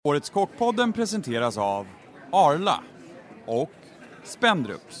Årets kockpodden presenteras av Arla och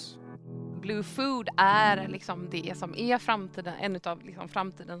Spendrups. Blue food är liksom det som är framtiden, en av liksom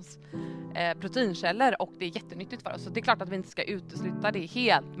framtidens proteinkällor, och det är jättenyttigt för oss. Så det är klart att vi inte ska utesluta det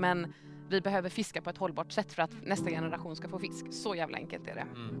helt, men vi behöver fiska på ett hållbart sätt för att nästa generation ska få fisk. Så jävla enkelt är det.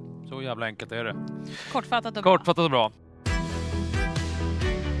 Så jävla enkelt är det. Kortfattat och bra.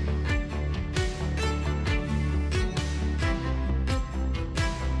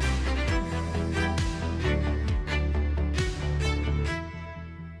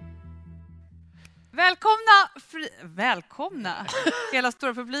 Välkomna hela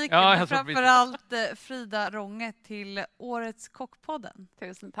stora publiken, Ja, framförallt Frida Ronge till årets kockpodden.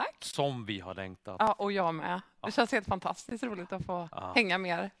 Tusen tack. Som vi har längtat. Ja, och jag med. Det känns helt fantastiskt roligt att få hänga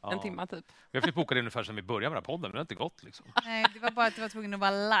mer en timme typ. Vi har fått boka det ungefär sedan vi började med den här podden, men det har inte gått liksom. Nej, det var bara att du var tvungen att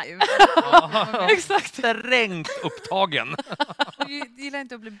vara live. Exakt. Strängt upptagen. Du gillar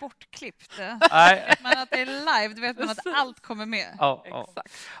inte att bli bortklippt. Nej. Men att det är live, då vet man att allt kommer med.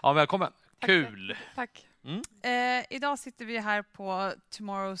 Exakt. Ja, välkommen. Tack. Kul. Tack. Idag sitter vi här på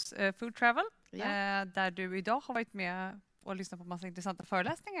Tomorrow's Food Travel. Ja. Där du idag har varit med och lyssnat på massa intressanta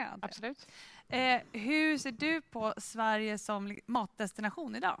föreläsningar. Absolut. Hur ser du på Sverige som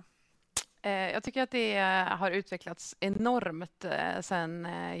matdestination idag? Jag tycker att det har utvecklats enormt sedan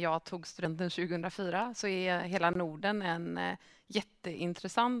jag tog studenten 2004. Så är hela Norden en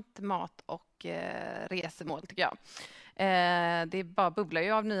jätteintressant mat- och resemål tycker jag. Det bara bubblar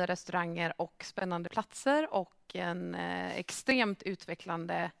ju av nya restauranger och spännande platser och en extremt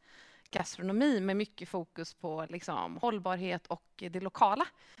utvecklande gastronomi med mycket fokus på liksom hållbarhet och det lokala.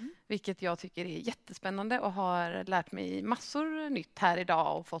 Vilket jag tycker är jättespännande och har lärt mig massor nytt här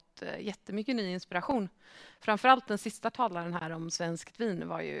idag och fått jättemycket ny inspiration. Framförallt den sista talaren här om svenskt vin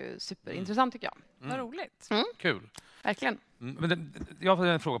var ju superintressant tycker jag. Vad roligt. Kul. Verkligen. Men jag har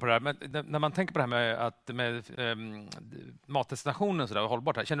en fråga på det här. Men när man tänker på det här med matdestinationen så där, och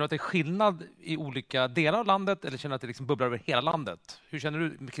hållbart här, känner du att det är skillnad i olika delar av landet eller känner du att det liksom bubblar över hela landet? Hur känner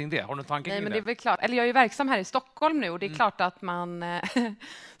du kring det? Har du en tanke kring det? Men det är väl klart. Eller jag är verksam här i Stockholm nu och det är klart att man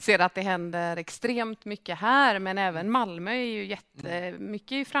ser att det händer extremt mycket här, men även Malmö är ju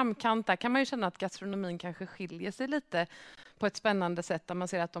jättemycket i framkant. Där kan man ju känna att gastronomin kanske skiljer sig lite på ett spännande sätt där man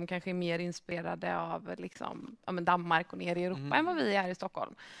ser att de kanske är mer inspirerade av liksom, Danmark och ner i Europa än vad vi är här i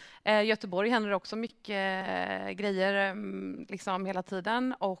Stockholm. Göteborg händer också mycket grejer liksom hela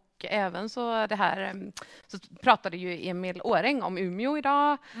tiden, och även så det här så pratade ju Emil Åring om Umeå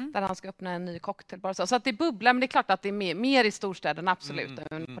idag där han ska öppna en ny cocktailbar, så att det bubblar, men det är klart att det är mer i storstäderna absolut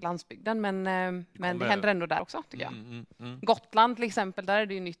än på landsbygden, men det händer ändå där också tycker jag. Gotland till exempel, där är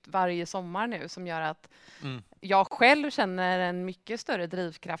det ju nytt varje sommar nu som gör att jag själv känner en mycket större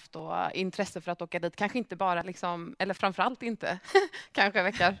drivkraft och intresse för att åka dit. Kanske inte bara liksom, eller framförallt inte kanske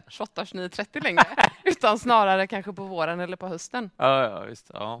vecka 28-29-30 längre, utan snarare kanske på våren eller på hösten. Ja,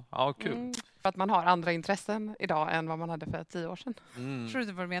 visst. Ja, kul. För att man har andra intressen idag än vad man hade för 10 år sedan. Tror du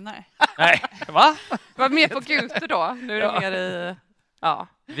inte vad du menar? Nej, va? Var mer på Gute då. Nu är det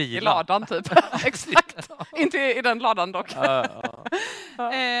mer i ladan typ. Exakt. Inte i den ladan dock.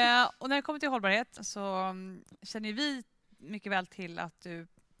 Och när det kommer till hållbarhet så känner vi mycket väl till att du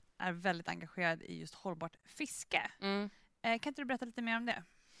är väldigt engagerad i just hållbart fiske. Kan inte du berätta lite mer om det?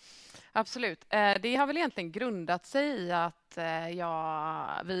 Absolut. Det har väl egentligen grundat sig i att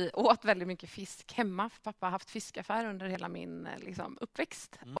vi åt väldigt mycket fisk hemma. Pappa har haft fiskaffär under hela min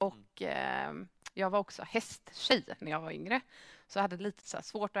uppväxt. Och jag var också hästtjej när jag var yngre. Så jag hade lite så här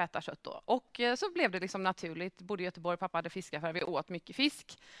svårt att äta kött då. Och så blev det liksom naturligt. Bodde i Göteborg, pappa hade fiskaffär. Vi åt mycket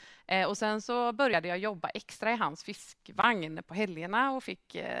fisk. Och sen så började jag jobba extra i hans fiskvagn på helgerna och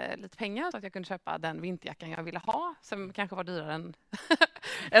fick lite pengar så att jag kunde köpa den vinterjackan jag ville ha. Som kanske var dyrare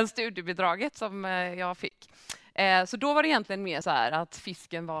än studiebidraget som jag fick. Så då var det egentligen mer så här att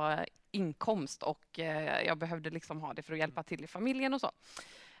fisken var inkomst och jag behövde liksom ha det för att hjälpa till i familjen och så.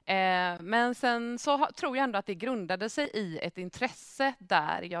 Men sen så tror jag ändå att det grundade sig i ett intresse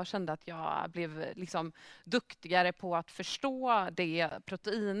där jag kände att jag blev liksom duktigare på att förstå det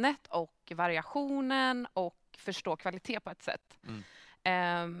proteinet och variationen och förstå kvalitet på ett sätt.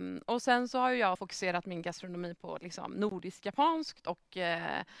 Och sen så har jag fokuserat min gastronomi på liksom nordisk-japanskt och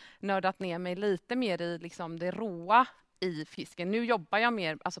nördat ner mig lite mer i liksom det råa i fisken. Nu jobbar jag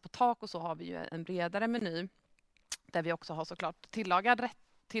mer, alltså på tak och så har vi ju en bredare meny där vi också har såklart tillagade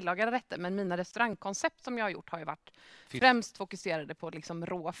rätter, men mina restaurangkoncept som jag har gjort har ju varit främst fokuserade på liksom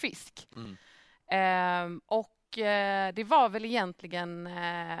rå fisk. Och det var väl egentligen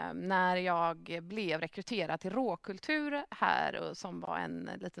när jag blev rekryterad till råkultur här, som var en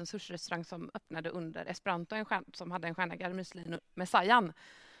liten sushi-restaurang som öppnade under Esperanto, som hade en stjärna Michelin, Messiaen.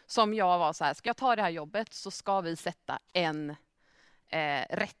 som jag var så här, ska jag ta det här jobbet så ska vi sätta en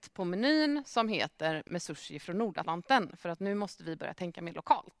rätt på menyn som heter med sushi från Nordatlanten, för att nu måste vi börja tänka mer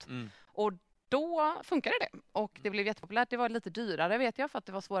lokalt. Och då funkade det och det blev jättepopulärt. Det var lite dyrare vet jag, för att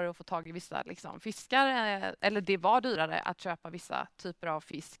det var svårare att få tag i vissa liksom, fiskar, eller det var dyrare att köpa vissa typer av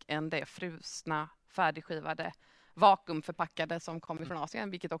fisk än det frusna, färdigskivade, vakuumförpackade som kom från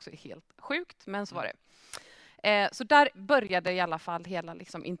Asien, vilket också är helt sjukt, men så var det. Så där började i alla fall hela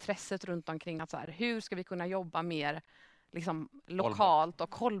liksom, intresset runt omkring att så här, hur ska vi kunna jobba mer liksom, lokalt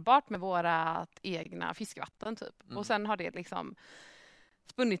och hållbart med våra egna fiskvatten typ. Och sen har det liksom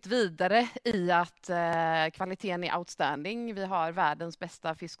spunnit vidare i att kvaliteten är outstanding. Vi har världens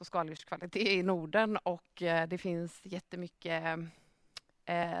bästa fisk- och skaldjurskvalitet i Norden och det finns jättemycket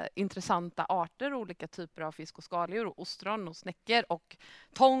intressanta arter, olika typer av fisk och skaldjur, och ostron och snäckor och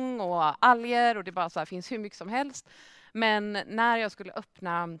tång och alger, och det bara så här, finns hur mycket som helst. Men när jag skulle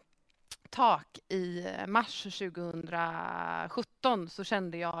öppna tak i mars 2017 så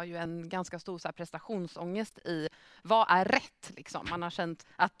kände jag ju en ganska stor så här prestationsångest i vad är rätt liksom. Man har känt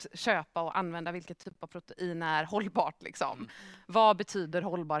att köpa och använda vilket typ av protein är hållbart liksom. Vad betyder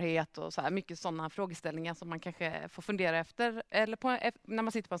hållbarhet och så här mycket sådana frågeställningar som man kanske får fundera efter eller på, när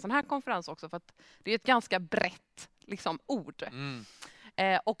man sitter på en sån här konferens också, för att det är ett ganska brett liksom ord.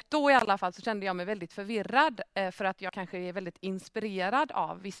 Och då i alla fall så kände jag mig väldigt förvirrad för att jag kanske är väldigt inspirerad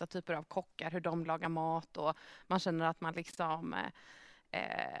av vissa typer av kockar, hur de lagar mat, och man känner att man liksom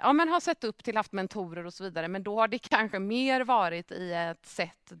man har sett upp till, haft mentorer och så vidare, men då har det kanske mer varit i ett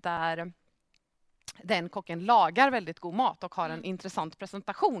sätt där den kocken lagar väldigt god mat och har en intressant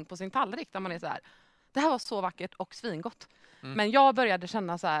presentation på sin tallrik där man är så här, det här var så vackert och svingott. Men jag började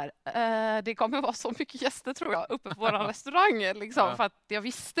känna så här, det kommer vara så mycket gäster tror jag uppe på vår restaurang liksom, för att jag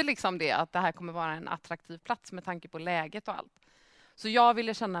visste liksom det, att det här kommer vara en attraktiv plats med tanke på läget och allt. Så jag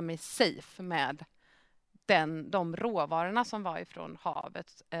ville känna mig safe med de råvarorna som var ifrån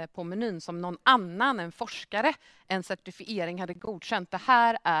havet på menyn, som någon annan, en forskare, en certifiering hade godkänt. Det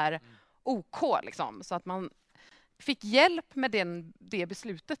här är OK liksom, så att man fick hjälp med det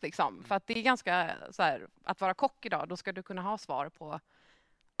beslutet liksom. För att det är ganska så här, att vara kock idag, då ska du kunna ha svar på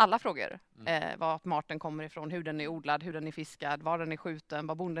alla frågor. Var maten kommer ifrån, hur den är odlad, hur den är fiskad, var den är skjuten,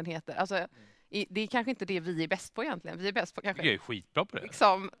 vad bonden heter. Alltså, det är kanske inte det vi är bäst på egentligen. Vi är bäst på kanske jag är skitbra på det.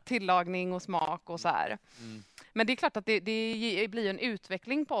 Liksom, tillagning och smak och så här. Men det är klart att det blir en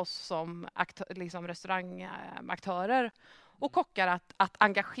utveckling på oss som liksom restaurangaktörer och kockar att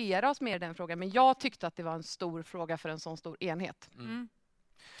engagera oss mer i den frågan. Men jag tyckte att det var en stor fråga för en sån stor enhet.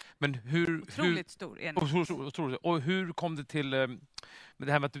 Men Otroligt stor enhet. Och hur kom det till med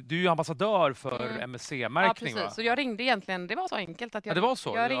det här med att du är ambassadör för MSC-märkning? Ja, precis. Så jag ringde egentligen, det var så enkelt att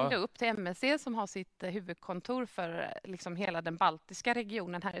jag ringde upp till MSC som har sitt huvudkontor för liksom hela den baltiska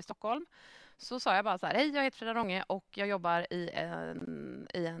regionen här i Stockholm. Så sa jag bara så här, hej, jag heter Frida Ronge och jag jobbar i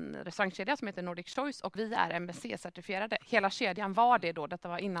en restaurangkedja som heter Nordic Choice och vi är MSC-certifierade. Hela kedjan var det då, detta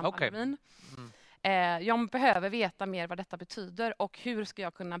var innan pandemin. Jag behöver veta mer vad detta betyder och hur ska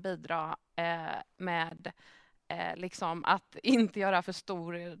jag kunna bidra med liksom att inte göra för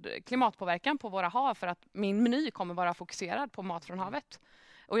stor klimatpåverkan på våra hav, för att min meny kommer vara fokuserad på mat från havet.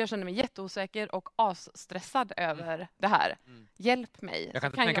 Och jag känner mig jätteosäker och asstressad över det här. Hjälp mig. Jag kan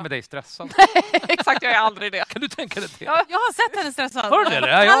inte tänka mig dig stressad. Exakt, jag är aldrig det. Kan du tänka dig det? Jag har sett henne stressad. Har du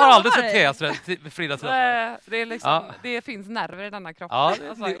det? Jag har aldrig sett Frida stressad. Det är liksom, det finns nerver i denna kroppen. Ja, det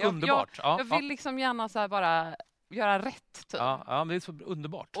är underbart. Jag vill liksom gärna så här bara göra rätt. Typ. Ja, men det är så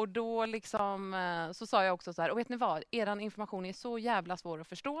underbart. Och då liksom, så sa jag också så här, och vet ni vad? Er information är så jävla svår att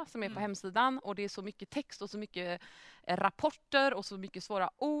förstå som är på hemsidan. Och det är så mycket text och så mycket rapporter och så mycket svåra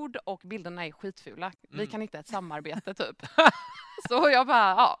ord och bilderna är skitfula. Vi kan inte ett samarbete typ. Så jag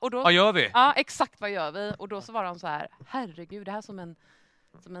bara, och då, vad gör vi? Ja, exakt vad gör vi? Och då så var de så här, herregud, det här är som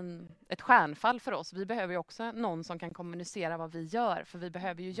ett stjärnfall för oss. Vi behöver ju också någon som kan kommunicera vad vi gör. För vi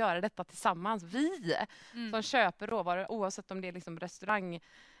behöver ju göra detta tillsammans. Vi som köper råvaror, oavsett om det är liksom restaurang,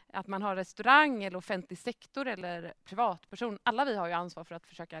 att man har restaurang eller offentlig sektor eller privatperson. Alla vi har ju ansvar för att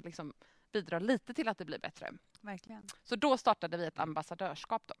försöka liksom bidra lite till att det blir bättre. Verkligen. Så då startade vi ett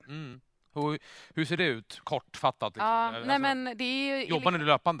ambassadörskap då. Hur ser det ut? Kortfattat. Liksom. Ja, nej, men det är jobbar ni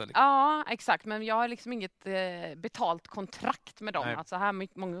löpande? Liksom? Ja, exakt. Men jag har liksom inget betalt kontrakt med dem. Att så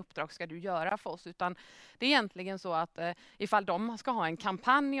här många uppdrag ska du göra för oss. Utan det är egentligen så att ifall de ska ha en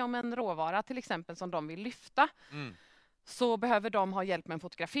kampanj om en råvara till exempel som de vill lyfta. Så behöver de ha hjälp med en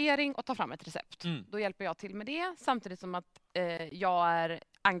fotografering och ta fram ett recept. Då hjälper jag till med det. Samtidigt som att jag är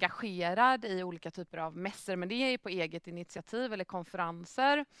engagerad i olika typer av mässor. Men det är på eget initiativ eller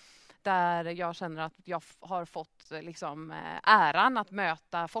konferenser. där jag känner att jag har fått liksom, äran att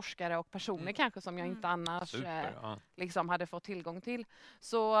möta forskare och personer kanske som jag inte annars liksom hade fått tillgång till.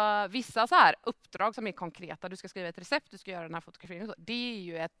 Så vissa så här uppdrag som är konkreta, du ska skriva ett recept, du ska göra den här fotograferingen,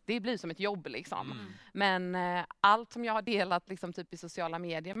 det blir som ett jobb liksom. Men allt som jag har delat liksom, typ i sociala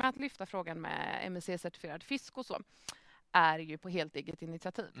medier med att lyfta frågan med MSC-certifierad fisk och så, är ju på helt eget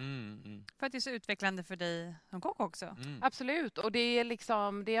initiativ. För att det är så utvecklande för dig som kock också. Absolut, och det är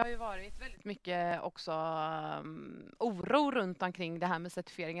liksom, det har ju varit väldigt mycket också oro runt omkring det här med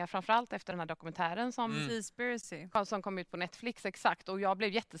certifieringar, framförallt efter den här dokumentären som kom ut på Netflix, exakt. Och jag blev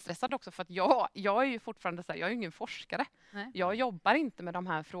jättestressad också för att jag är ju fortfarande så här, jag är ju ingen forskare. Nej. Jag jobbar inte med de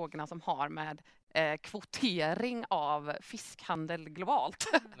här frågorna som har med kvotering av fiskhandel globalt.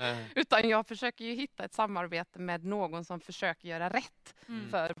 Utan jag försöker ju hitta ett samarbete med någon som försöker göra rätt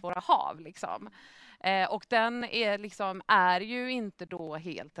för våra hav. Liksom. Och den är ju inte då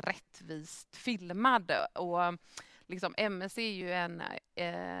helt rättvist filmad. Och liksom, MS är ju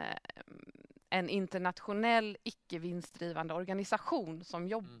en internationell icke-vinstdrivande organisation som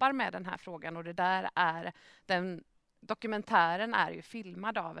jobbar med den här frågan. Och det där är dokumentären är ju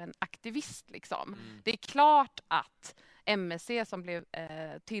filmad av en aktivist. Liksom. Det är klart att MSC som blev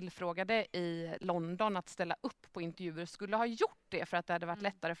tillfrågade i London att ställa upp på intervjuer skulle ha gjort det för att det hade varit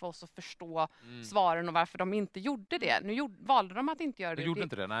lättare för oss att förstå svaren och varför de inte gjorde det. Nu valde de att inte göra det. De gjorde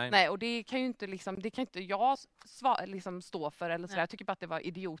inte det, nej. Nej, och det kan ju inte, liksom, det kan inte jag stå för. Eller så. Jag tycker bara att det var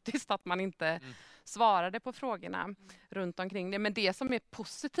idiotiskt att man inte svarade på frågorna runt omkring det. Men det som är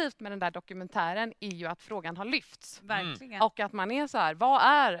positivt med den där dokumentären är ju att frågan har lyfts. Verkligen. Och att man är så här, vad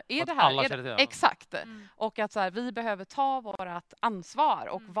är det här? Alla känner det, exakt. Och att så här, vi behöver ta vårt ansvar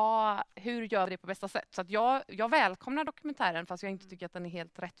och hur gör vi det på bästa sätt? Så att jag välkomnar dokumentären fast jag inte tycker att den är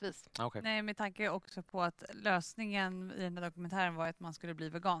helt rättvis. Okay. Nej, med tanke också på att lösningen i den här dokumentären var att man skulle bli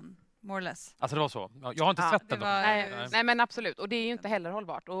vegan. More or less. Alltså det var så? Jag har inte sett den. Nej, men absolut. Och det är ju inte heller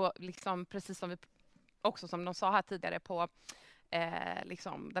hållbart. Och liksom, precis som vi också som de sa här tidigare på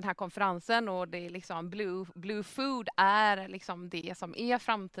liksom, den här konferensen, och det är liksom blue food är liksom det som är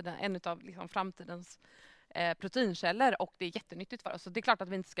framtiden, en av liksom, framtidens proteinkällor, och det är jättenyttigt för oss. Så det är klart att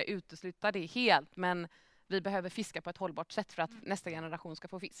vi inte ska utesluta det helt, men vi behöver fiska på ett hållbart sätt för att nästa generation ska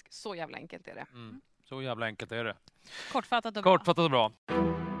få fisk. Så jävla enkelt är det. Så jävla enkelt är det. Kortfattat och bra.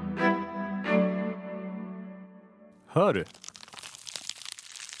 Hör du?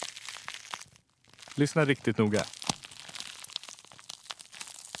 Lyssna riktigt noga.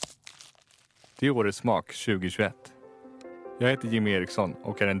 Det är årets smak 2021. Jag heter Jimmy Eriksson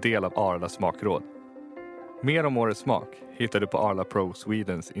och är en del av Arla smakråd. Mer om årets smak hittar du på Arla Pro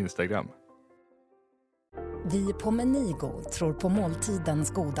Swedens Instagram. Vi på Menigo tror på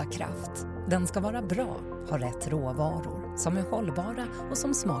måltidens goda kraft. Den ska vara bra, ha rätt råvaror, som är hållbara och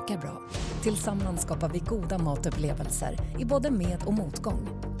som smakar bra. Tillsammans skapar vi goda matupplevelser i både med- och motgång.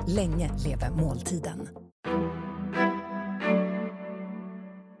 Länge lever måltiden.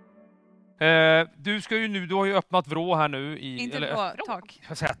 Du har ju öppnat vrå här nu tak.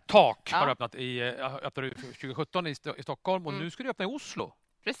 Jag säger tak har öppnat öppnade 2017 i Stockholm och nu ska du öppna i Oslo.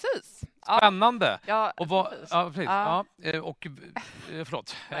 Precis. Spännande. Ja, precis.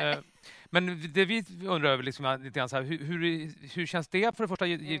 Förlåt. Men det vi undrar över liksom, lite grann så här, hur känns det för det första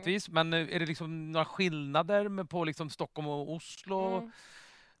givetvis, men är det liksom några skillnader på liksom Stockholm och Oslo?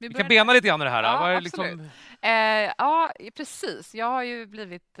 Vi kan bena lite grann i det här. Ja, liksom... ja, precis. Jag har ju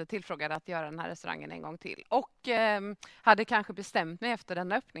blivit tillfrågad att göra den här restaurangen en gång till. Och hade kanske bestämt mig efter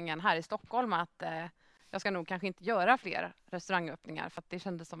den öppningen här i Stockholm att jag ska nog kanske inte göra fler restaurangöppningar, för att det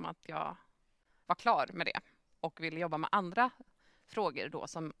kändes som att jag var klar med det och ville jobba med andra frågor då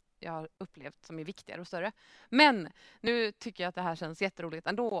som jag har upplevt som är viktigare och större. Men nu tycker jag att det här känns jätteroligt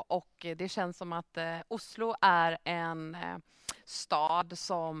ändå, och det känns som att Oslo är en stad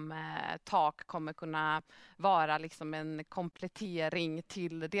som tak kommer kunna vara liksom en komplettering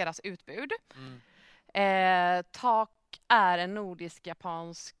till deras utbud. Tak är en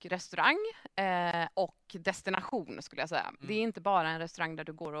nordisk-japansk restaurang och destination, skulle jag säga. Det är inte bara en restaurang där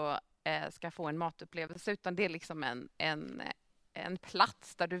du går och ska få en matupplevelse, utan det är liksom en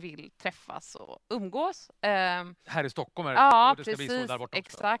plats där du vill träffas och umgås. Här i Stockholm är det, ja, och det ska precis, bli så där borta också.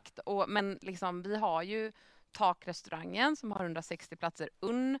 Exakt. Men liksom, vi har ju takrestaurangen som har 160 platser,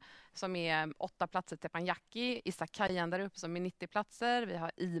 som är 8 platser teppanyaki, Isakayan där uppe som är 90 platser. Vi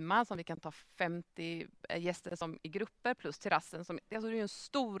har Ima som vi kan ta 50 gäster som i grupper, plus terrassen som alltså det är en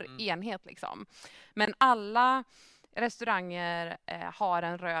stor enhet liksom. Men alla restauranger har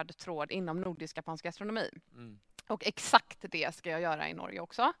en röd tråd inom nordisk japansk gastronomi. Och exakt det ska jag göra i Norge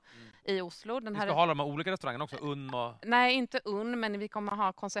också. i Oslo. Vi ska ha de här olika restaurangerna också, Unn och... Nej, inte Unn, men vi kommer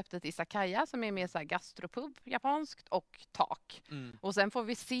ha konceptet Izakaya som är mer så här gastropub, japanskt, och tak. Och sen får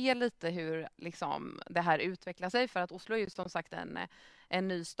vi se lite hur liksom, det här utvecklar sig, för att Oslo är ju som sagt en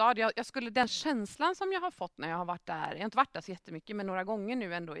ny stad. Den känslan som jag har fått när jag har varit där, jag har inte varit där så jättemycket, men några gånger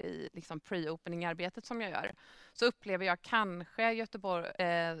nu ändå i liksom pre-opening-arbetet som jag gör, så upplever jag kanske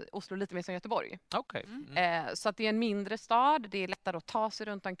Oslo lite mer som Göteborg. Okay. Så att det är en mindre stad, det är lättare att ta sig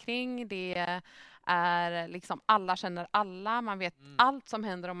runt omkring, det är liksom alla känner alla, man vet allt som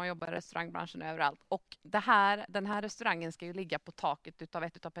händer om man jobbar i restaurangbranschen överallt. Och den här restaurangen ska ju ligga på taket utav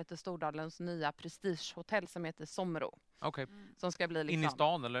ett av Petter Stordalens nya prestigehotell som heter Somro. Okay. Som ska bli liksom, in i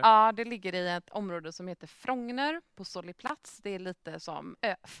stan eller? Ja, det ligger i ett område som heter Frogner på Solli plats. Det är lite som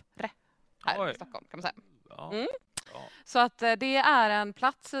Öfre här i Stockholm kan man säga. Ja. Ja. Så att det är en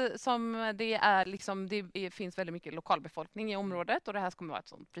plats som det är liksom, det finns väldigt mycket lokalbefolkning i området, och det här kommer vara ett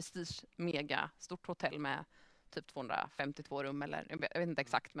sånt prestige mega stort hotell med typ 252 rum, eller jag vet inte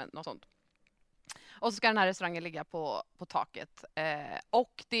exakt, men något sånt. Och så ska den här restaurangen ligga på taket.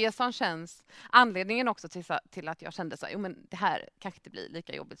 Och det som känns, anledningen också till att jag kände så här, men det här kanske inte blir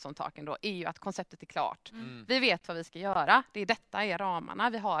lika jobbigt som taken då, är ju att konceptet är klart. Vi vet vad vi ska göra. Detta är ramarna.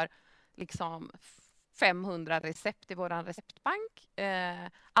 Vi har liksom 500 recept i vår receptbank.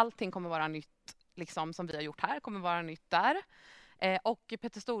 Allting kommer vara nytt, liksom, som vi har gjort här, kommer vara nytt där. Och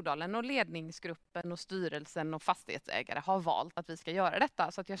Petter Stordalen och ledningsgruppen och styrelsen och fastighetsägare har valt att vi ska göra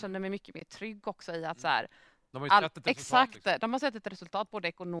detta. Så att jag känner mig mycket mer trygg också i att så här, de har ju sett ett resultat, exakt, liksom. De har sett ett resultat både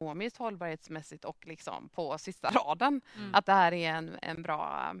ekonomiskt, hållbarhetsmässigt och liksom på sista raden. Att det här är en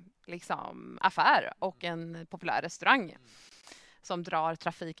bra liksom, affär och en populär restaurang som drar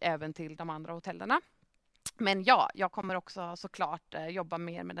trafik även till de andra hotellerna. Men ja, jag kommer också såklart jobba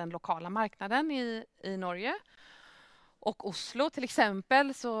mer med den lokala marknaden i Norge. Och Oslo till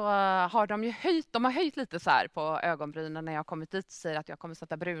exempel, så har de ju höjt lite så här på ögonbrynen när jag kommit dit och säger att jag kommer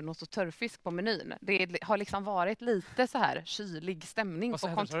sätta brunost och törrfisk på menyn. Det har liksom varit lite så här kylig stämning på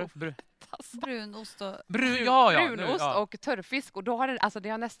kontoret. Brunost och... Brunost och törrfisk. Och då har det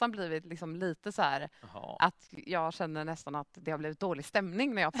har nästan blivit liksom lite så här att jag känner nästan att det har blivit dålig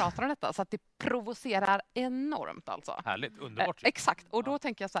stämning när jag pratar om detta. Så att det provocerar enormt alltså. Härligt, underbart. Exakt. Och då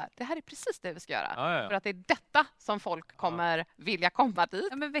tänker jag så här, det här är precis det vi ska göra. Ja. För att det är detta som folk kommer vilja komma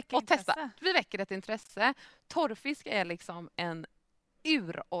dit och testa. Vi väcker ett intresse. Torrfisk är liksom en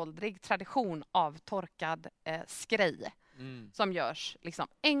uråldrig tradition av torkad skrej. Som görs liksom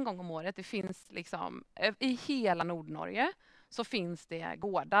en gång om året. Det finns liksom i hela Nordnorge så finns det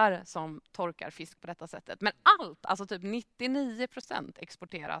gårdar som torkar fisk på detta sättet. Men allt, alltså typ 99%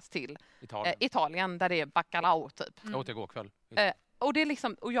 exporteras till Italien där det är bacalao typ. Jag åt igår kväll. Och det är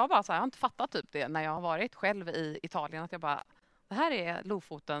liksom, och jag bara så här, jag har inte fattat typ det när jag har varit själv i Italien, att jag bara, det här är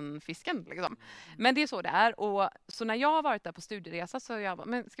Lofotenfisken liksom. Men det är så det är. Och så när jag har varit där på studieresa så jag bara,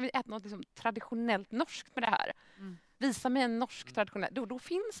 men ska vi äta något liksom traditionellt norskt med det här? Visa mig en norsk traditionell. Då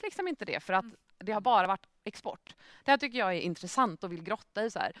finns liksom inte det, för att det har bara varit export. Det här tycker jag är intressant och vill grotta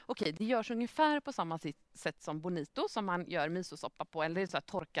i så här. Okej, det görs ungefär på samma sätt som bonito som man gör misosoppa på, eller det är så här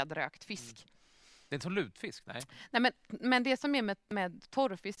torkad rökt fisk. Det är inte som lutfisk, nej. Nej, men det som är med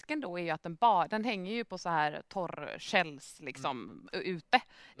torrfisken då är ju att den hänger ju på så här torrkälls liksom ute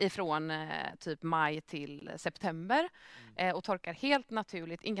ifrån typ maj till september och torkar helt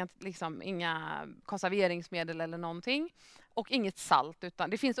naturligt, inga konserveringsmedel eller någonting och inget salt, utan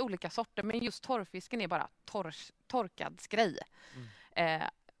det finns olika sorter, men just torrfisken är bara torkad skrej.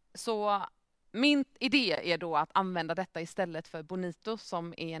 Så min idé är då att använda detta istället för bonito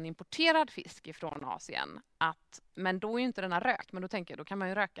som är en importerad fisk från Asien. Men då är ju inte den här rökt, men då tänker jag då kan man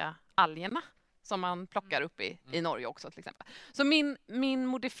ju röka algerna som man plockar upp i Norge också till exempel. Så min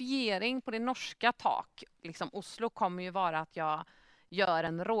modifiering på det norska tak, liksom Oslo, kommer ju vara att jag gör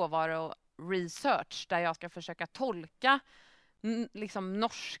en råvaru-research där jag ska försöka tolka liksom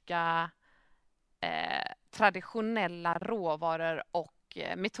norska traditionella råvaror och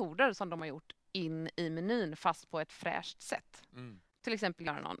metoder som de har gjort in i menyn fast på ett fräscht sätt. Till exempel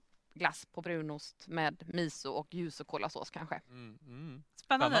göra någon glass på brunost med miso och ljus och kolasås kanske.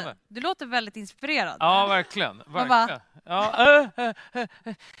 Spännande. Du låter väldigt inspirerad. Ja, verkligen.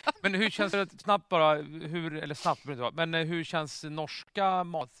 Men hur känns det snabbt bara, hur känns norska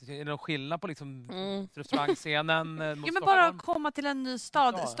mat? Är det någon skillnad på liksom restaurangscenen? Men bara att komma till en ny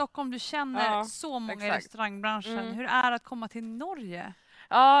stad. Stockholm, du känner så många i restaurangbranschen. Hur är det att komma till Norge?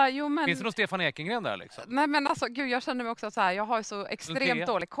 Ja, jo men... Finns det någon Stefan Ekengren där liksom? Nej men alltså gud, jag känner mig också så här, jag har så extremt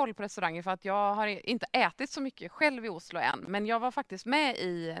dålig koll på restauranger för att jag har inte ätit så mycket själv i Oslo än. Men jag var faktiskt med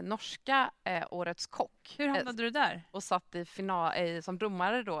i norska Årets kock. Hur hamnade du där? Och satt i final, som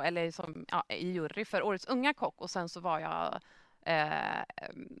domare då, eller som, i jury för Årets unga kock. Och sen så var jag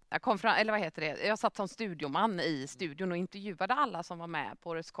kom fram, eller vad heter det? Jag satt som studioman i studion och intervjuade alla som var med på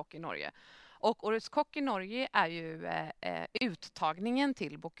Årets kock i Norge. Och Årets kock i Norge är ju uttagningen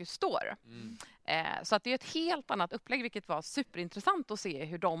till Bocuse d'Or. Så att det är ett helt annat upplägg, vilket var superintressant att se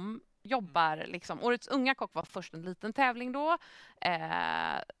hur de jobbar. Liksom. Årets unga kock var först en liten tävling då,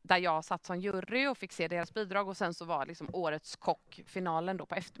 där jag satt som jury och fick se deras bidrag. Och sen så var liksom Årets kock-finalen då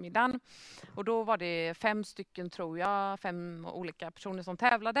på eftermiddagen. Och då var det 5 stycken, tror jag, 5 olika personer som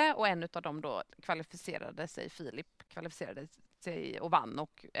tävlade. Och en av dem då kvalificerade sig, Filip kvalificerade sig och vann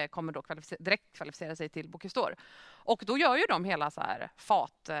och kommer då direkt kvalificera sig till Bocuse d'Or. Och då gör ju de hela så här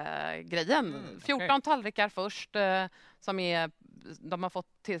fatgrejen. 14 tallrikar först, som är, de har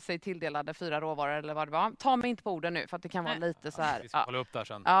fått till sig tilldelade 4 råvaror eller vad det var. Ta mig inte på orden nu för att det kan vara lite så här. Vi ska hålla upp där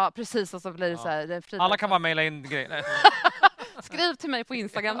sen. Ja, precis, och så blir det så här. Alla kan bara mejla in grejer. Skriv till mig på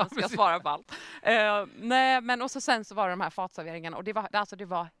Instagram så ska jag svara på allt. Nej, men och så sen så var det de här fatserveringarna och det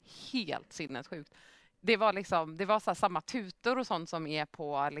var helt sinnessjukt. Det var så här samma tutor och sånt som är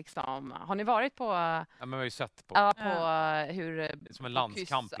på liksom, har ni varit på? Ja, men vi har ju sett på. Ja, på hur som en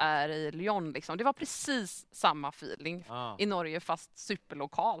landskamp är i Lyon liksom. Det var precis samma feeling i Norge fast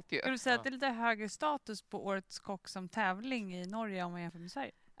superlokalt ju. Skulle du säga att det är lite högre status på Årets kock som tävling i Norge om man jämför med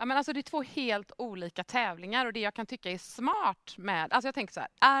Sverige? Ja, men alltså det är 2 helt olika tävlingar och det jag kan tycka är smart med, alltså jag tänker så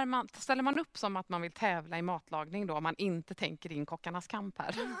här, ställer man upp som att man vill tävla i matlagning då om man inte tänker in Kockarnas kamp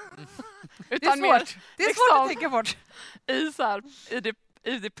här. Det är svårt. Det är svårt att tänka bort.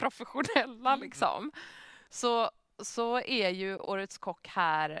 I det professionella liksom. Så är ju Årets kock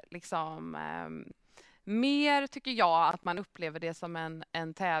här liksom mer, tycker jag, att man upplever det som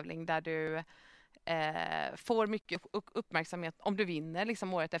en tävling där du får mycket uppmärksamhet om du vinner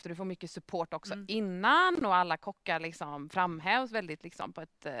liksom året efter. Du får mycket support också innan och alla kockar liksom framhävs väldigt liksom på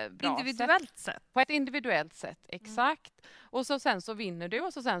ett bra individuellt sätt. På ett individuellt sätt, exakt. Och så sen så vinner du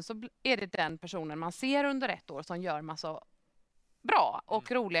och så sen så är det den personen man ser under ett år som gör massa bra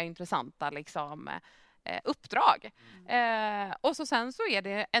och roliga, intressanta liksom uppdrag. Och så sen så är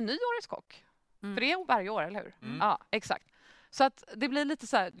det en ny Årets kock. För det är varje år, eller hur? Ja, exakt. Så att det blir lite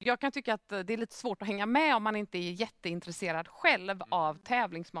så här, jag kan tycka att det är lite svårt att hänga med om man inte är jätteintresserad själv av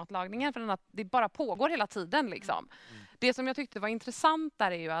tävlingsmatlagningen, för att det bara pågår hela tiden liksom. Det som jag tyckte var intressant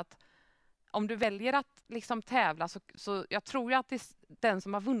där är ju att om du väljer att liksom tävla så jag tror ju att den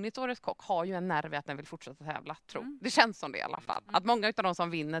som har vunnit Årets kock har ju en nerv i att den vill fortsätta tävla. Det känns som det i alla fall. Att många av de som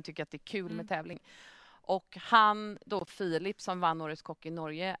vinner tycker att det är kul med tävling. Och han då, Filip, som vann Årets kock i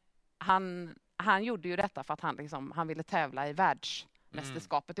Norge, han gjorde ju detta för att han ville tävla i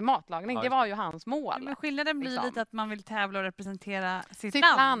världsmästerskapet i matlagning. Det var ju hans mål. Men skillnaden blir liksom lite att man vill tävla och representera sitt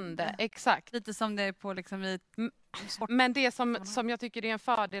land. Exakt. Lite som det är på liksom i sport. Men det som jag tycker är en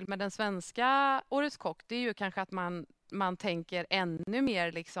fördel med den svenska Årets kock, det är ju kanske att man tänker ännu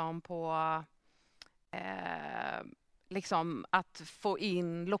mer liksom på liksom att få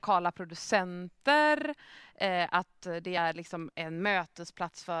in lokala producenter, att det är liksom en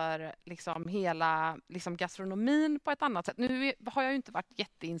mötesplats för liksom hela liksom gastronomin på ett annat sätt. Nu har jag ju inte varit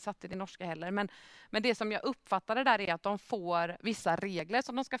jätteinsatt i det norska heller, men det som jag uppfattade där är att de får vissa regler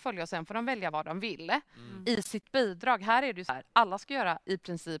som de ska följa och sen får de välja vad de vill i sitt bidrag. Här är det ju så här, alla ska göra i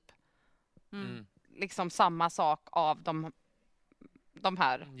princip liksom samma sak av de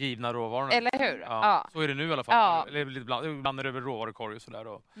här givna råvarorna. Eller hur? Ja. Så är det nu i alla fall. Eller ibland är det över råvarukorg och sådär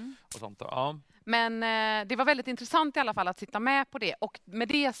och sånt. Ja. Men det var väldigt intressant i alla fall att sitta med på det. Och med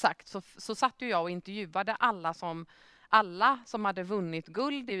det sagt så satt ju jag och intervjuade alla som hade vunnit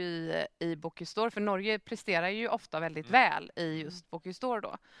guld i Bocuse d'Or. För Norge presterar ju ofta väldigt väl i just Bocuse d'Or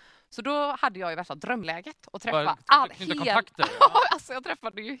då. Så då hade jag ju värsta drömläget och träffa kontakter. Alltså jag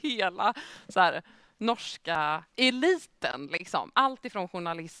träffade ju hela så här norska eliten liksom. Allt ifrån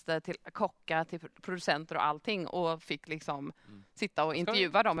journalister till kockar till producenter och allting, och fick liksom sitta och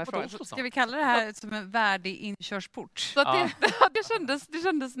intervjua dem. Ska vi kalla det här som en värdig inkörsport? Så det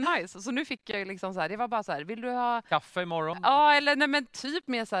kändes nice. Så nu fick jag ju liksom så här, det var bara så här, vill du ha kaffe imorgon? Ja, eller nej, men typ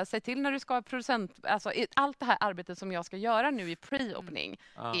mer så här, säg till när du ska ha producent, alltså allt det här arbetet som jag ska göra nu i pre-opening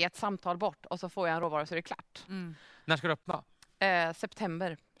är ett samtal bort och så får jag en råvara så är det klart. När ska du öppna?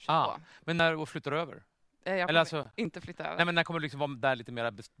 September 22. Men när flyttar du över? Jag kommer inte flytta över. Nej, men när kommer du liksom vara där lite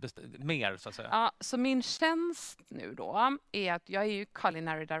mer så att säga? Ja, så min tjänst nu då är att jag är ju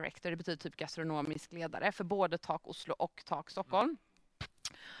culinary director, det betyder typ gastronomisk ledare för både Tak Oslo och Tak Stockholm.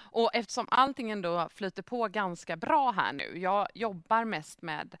 Och eftersom allting ändå flyter på ganska bra här nu. Jag jobbar mest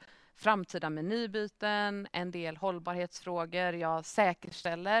med framtida menybyten, en del hållbarhetsfrågor. Jag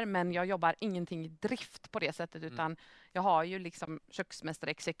säkerställer, men jag jobbar ingenting i drift på det sättet. Utan jag har ju liksom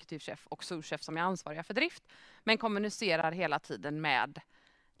köksmästare, exekutivchef och souschef som är ansvariga för drift. Men kommunicerar hela tiden med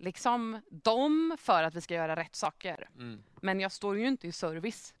liksom dem för att vi ska göra rätt saker. Men jag står ju inte i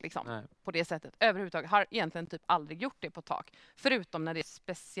service liksom, på det sättet. Överhuvudtaget har egentligen typ aldrig gjort det på tak. Förutom när det är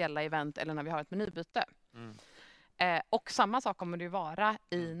speciella event eller när vi har ett menybyte. Och samma sak kommer det ju vara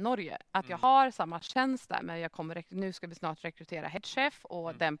i Norge. Att jag har samma tjänst där, men nu ska vi snart rekrytera headchef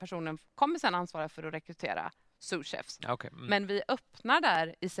och den personen kommer sedan ansvara för att rekrytera souschefs. Men vi öppnar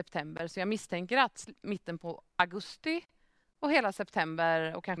där i september, så jag misstänker att mitten på augusti och hela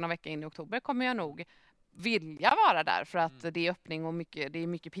september och kanske någon vecka in i oktober kommer jag nog vilja vara där för att det är öppning och det är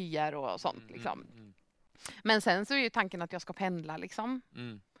mycket PR och sånt. Liksom. Men sen så är ju tanken att jag ska pendla liksom.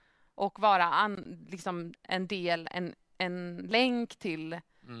 Och vara liksom en länk till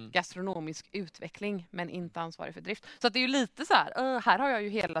gastronomisk utveckling, men inte ansvarig för drift. Så att det är ju lite så här har jag ju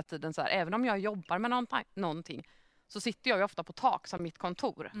hela tiden så här, även om jag jobbar med någonting så sitter jag ju ofta på tak som mitt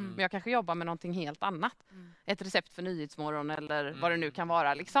kontor. Men jag kanske jobbar med någonting helt annat. Ett recept för Nyhetsmorgon eller vad det nu kan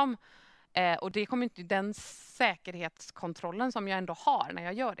vara liksom. Och det kommer inte, den säkerhetskontrollen som jag ändå har när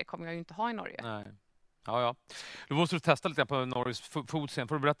jag gör det kommer jag ju inte ha i Norge. Nej. Ja. Du måste testa lite på Norges food-scen.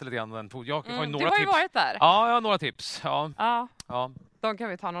 Får du berätta lite grann om den? Jag har ju några du har ju tips. varit där. Ja, jag har några tips. Ja. De kan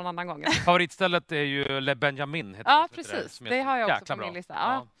vi ta någon annan gång. Favoritstället är ju Le Benjamin. Ja, precis. Det har jag också på min lista.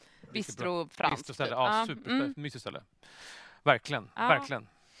 Ja. Bistro franskt. Ja, supermysigt ställe. Verkligen.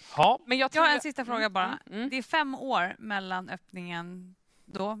 Ja. Men jag har en sista fråga bara. Det är 5 år mellan öppningen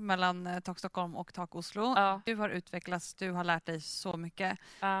då, mellan Tak Stockholm och Tak Oslo. Du har utvecklats, du har lärt dig så mycket.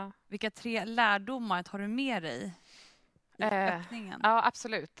 Vilka 3 lärdomar tar du med dig i öppningen? Ja,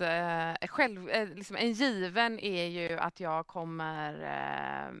 absolut. Liksom en given är ju att jag kommer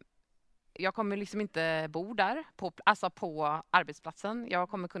liksom inte bo där på arbetsplatsen. Jag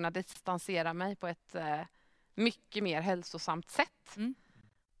kommer kunna distansera mig på ett mycket mer hälsosamt sätt.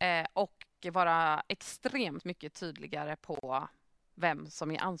 Och vara extremt mycket tydligare på vem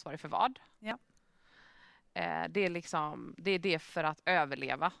som är ansvarig för vad. Ja. Det är det för att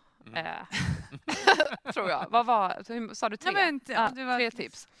överleva. Tror jag. Hur sa du 3? Nej, men, det var 3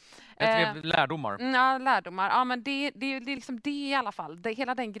 tips. 3 lärdomar. Ja, lärdomar. Ja, men det är liksom det i alla fall.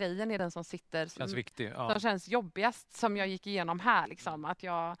 Hela den grejen är den som sitter Känns viktig. som känns jobbigast som jag gick igenom här. Liksom.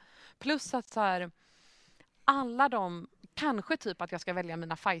 Plus att så här, alla de, kanske typ att jag ska välja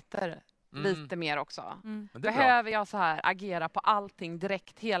mina fighter lite mer också. Behöver jag så här agera på allting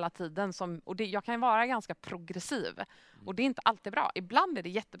direkt hela tiden jag kan vara ganska progressiv och det är inte alltid bra. Ibland är det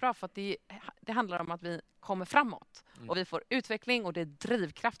jättebra för att det handlar om att vi kommer framåt och vi får utveckling och det är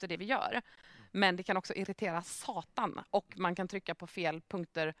drivkraft i det vi gör. Men det kan också irritera satan och man kan trycka på fel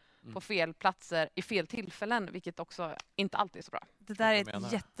punkter på fel platser i fel tillfällen, vilket också inte alltid är så bra. Det där är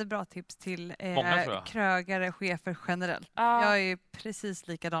ett jättebra tips till krögare, chefer generellt. Jag är precis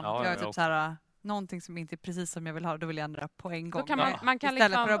likadan. Jag är typ så här, någonting som inte är precis som jag vill ha, då vill jag ändra på en gång. Kan man kan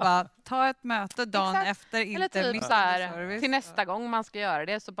istället liksom, för att bara ta ett möte dagen efter, eller inte typ så här, till nästa gång man ska göra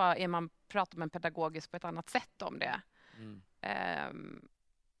det så bara pratar man pedagogiskt på ett annat sätt om det.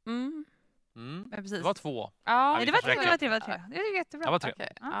 Precis. Det var 2. Ja, det var 3. Det är jättebra. Det var 3. Okay.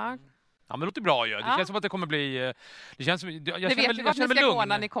 Ja, men det låter bra ju. Det känns som att det kommer bli... Det känns som, jag känner mig lugn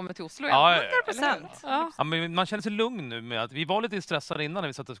när ni kommer till Oslo. 100%. Ja, men man känner sig lugn nu med att vi var lite stressade innan när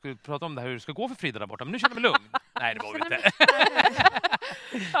vi satt och skulle prata om det här, hur det ska gå för Frida där borta. Men nu känner jag mig lugn. Nej, det var vi inte.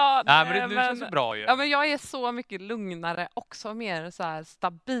 Men det känns bra ju. Ja, men jag är så mycket lugnare, också mer så här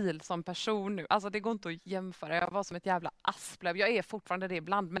stabil som person nu. Alltså det går inte att jämföra. Jag var som ett jävla asplöv. Jag är fortfarande det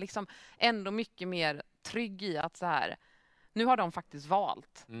ibland, men liksom ändå mycket mer trygg i att så här, nu har de faktiskt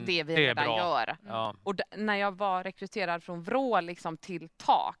valt det vi redan gör. Ja. Och när jag var rekryterad från Vrå liksom till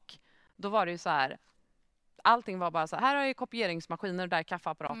Tak, då var det ju så här, allting var bara så här har jag kopieringsmaskiner, där är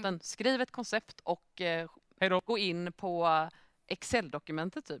kaffeapparaten. Skriv ett koncept och gå in på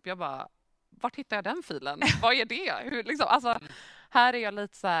Excel-dokumentet typ. Jag bara, vart hittar jag den filen? Vad är det? Här är jag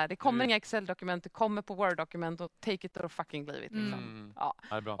lite så här, det kommer inga Excel-dokument, det kommer på Word-dokument och take it or fucking leave it. Liksom. Ja.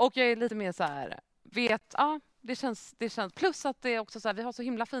 Och jag är lite mer så här, det känns, plus att det är också så här, vi har så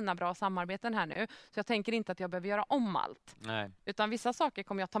himla fina bra samarbeten här nu, så jag tänker inte att jag behöver göra om allt. Nej. Utan vissa saker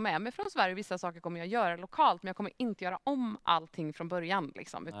kommer jag ta med mig från Sverige, vissa saker kommer jag göra lokalt, men jag kommer inte göra om allting från början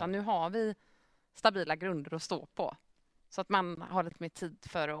liksom, utan nu har vi stabila grunder att stå på. Så att man har lite mer tid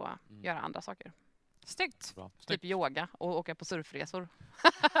för att göra andra saker. Snyggt. Typ yoga och åka på surfresor.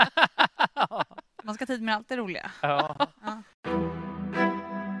 Man ska ha tid med allt det roliga. Ja.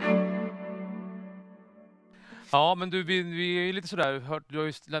 Ja, men vi är ju lite sådär, du har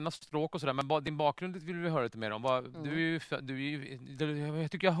ju lämnat språk och sådär, men din bakgrund vill vi höra lite mer om.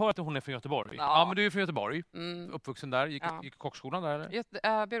 Jag tycker jag hör att hon är från Göteborg. Ja, men du är från Göteborg, uppvuxen där, gick kockskolan där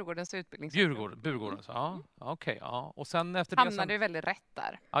eller? Burgårdens utbildning. Burgården, så ja, okej. Ja. Och sen efter hamnade ju väldigt rätt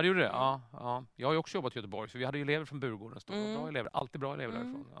där. Ja, det gjorde det. Ja. Jag har ju också jobbat i Göteborg, så vi hade ju elever från Burgården. Bra elever, alltid bra elever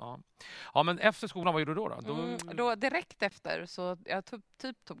därifrån. Ja, men efter skolan, vad gjorde du då? Då direkt efter så jag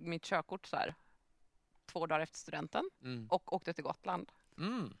tog mitt körkort så här 2 dagar efter studenten och åkte till Gotland.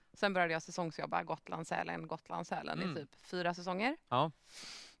 Sen började jag säsongsjobba Gotland-Sälen i typ 4 säsonger. Ja.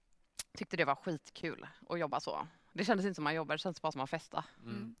 Tyckte det var skitkul att jobba så. Det kändes inte som man jobbade, det kändes bara som man festade.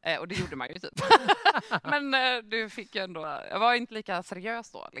 Och det gjorde man ju typ. Men du fick ju ändå... Jag var inte lika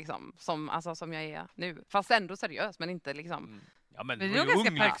seriös då liksom, som jag är nu. Fast ändå seriös, men inte liksom... Ja, men det är ju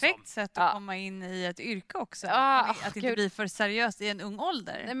ganska perfekt sätt att komma in i ett yrke också. Att inte bli för seriöst i en ung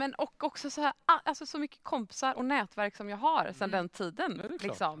ålder. Nej, men och också så här, alltså så mycket kompisar och nätverk som jag har sedan den tiden.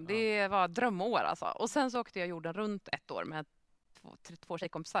 Det var drömår alltså. Och sen så åkte jag jorden runt 1 år med 2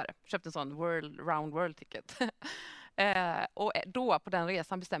 tjejkompisar. Köpte en sån round world ticket. Och då på den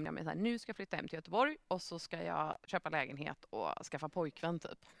resan bestämde jag mig så här, nu ska jag flytta hem till Göteborg och så ska jag köpa lägenhet och skaffa pojkvän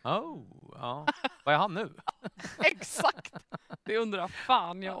typ. Ja. Vad är han nu? Exakt. Det undrar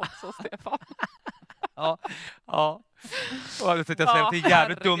fan jag också, Stefan. Ja. Och jag tänkte säga att det är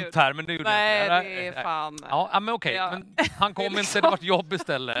jävligt dumt här, men det gjorde jag inte. Nej, det är fan. Ja, men okej. Ja. Men han kom inte, det var ett jobb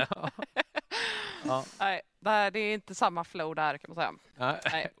istället. Ja. Nej, det är inte samma flow där kan man säga.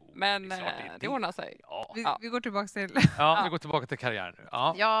 Nej. Men det ordnar sig. Vi går tillbaka till... vi går tillbaka till karriären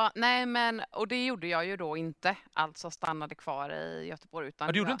nu. Och det gjorde jag ju då inte. Alltså stannade kvar i Göteborg.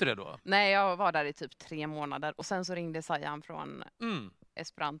 Utan du gjorde inte det då? Nej, jag var där i typ 3 månader. Och sen så ringde Sajan från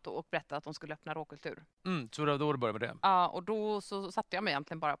Esperanto och berättade att de skulle öppna råkultur. Så då började med det? Ja, och då så satte jag mig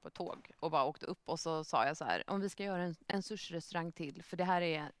egentligen bara på ett tåg och bara åkte upp och så sa jag så här, om vi ska göra en sushi-restaurang till, för det här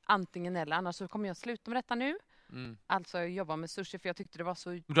är antingen eller, annars så kommer jag sluta med detta nu. Alltså jag jobbar med sushi för jag tyckte det var så...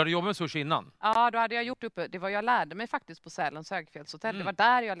 Du hade jobbat med sushi innan? Ja, då hade jag gjort uppe, jag lärde mig faktiskt på Sälens högfjällshotell. Det var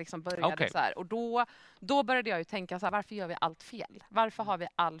där jag liksom började så här. Och då började jag ju tänka så här, varför gör vi allt fel? Varför har vi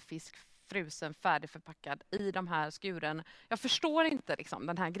all fisk frusen, färdigförpackad i de här skuren? Jag förstår inte liksom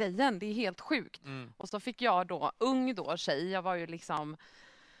den här grejen, det är helt sjukt. Och så fick jag då, ung då, tjej, jag var ju liksom...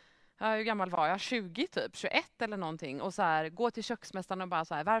 hur gammal var jag? 20 typ, 21 eller någonting. Och så här, gå till köksmästaren och bara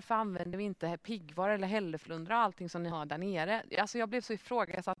så här, varför använder vi inte piggvar eller hälleflundra och allting som ni har där nere? Alltså jag blev så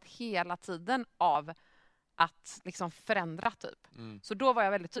ifrågasatt hela tiden av att liksom förändra typ. Så då var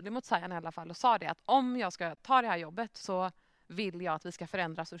jag väldigt tydlig mot Sajan i alla fall och sa det att om jag ska ta det här jobbet så vill jag att vi ska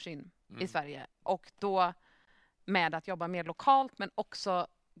förändra sushin i Sverige. Och då med att jobba mer lokalt men också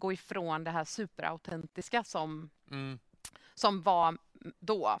gå ifrån det här superautentiska som var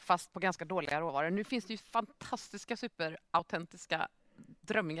då, fast på ganska dåliga råvaror. Nu finns det ju fantastiska superautentiska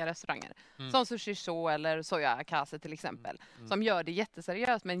drömmiga restauranger. Som Sushi Show eller Soja Kase till exempel. Som gör det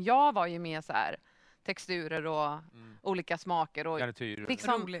jätteseriöst. Men jag var ju med så här texturer och olika smaker. Och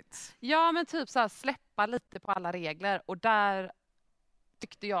liksom, roligt. Ja, men typ så här släppa lite på alla regler. Och där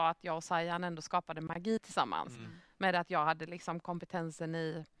tyckte jag att jag och Sajan ändå skapade magi tillsammans. Med att jag hade liksom kompetensen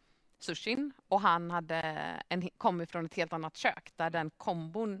i sushin och han kom ifrån ett helt annat kök där den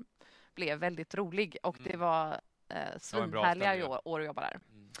kombon blev väldigt rolig och det var svinhärliga år att jobba där.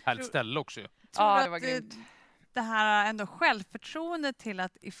 Härligt ställe också. Ja, det var grymt. Det här ändå självförtroende till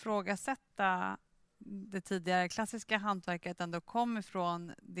att ifrågasätta det tidigare klassiska hantverket ändå kom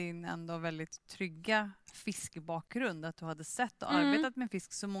ifrån din ändå väldigt trygga fiskbakgrund, att du hade sett och arbetat med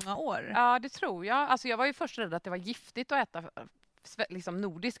fisk så många år. Ja, det tror jag. Alltså jag var ju först rädd att det var giftigt att äta liksom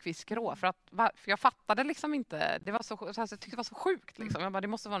nordisk fisk rå för jag fattade liksom inte, det var så jag tyckte det var så sjukt liksom. Jag bara, det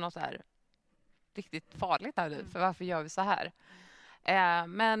måste vara något så här riktigt farligt här, för varför gör vi så här?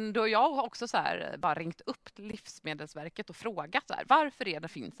 Men då jag också så här bara ringt upp Livsmedelsverket och frågat så här, varför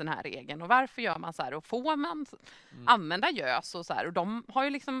finns den här regeln och varför gör man så här och får man använda gös och så här, och de har ju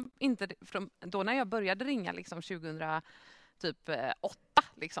liksom inte då när jag började ringa liksom 2008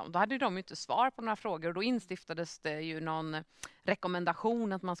 liksom, då hade de ju inte svar på några frågor och då instiftades det ju någon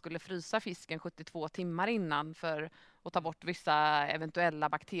rekommendation att man skulle frysa fisken 72 timmar innan för att ta bort vissa eventuella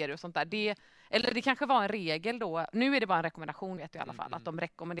bakterier och sånt där. Det kanske var en regel då. Nu är det bara en rekommendation vet jag i alla fall att de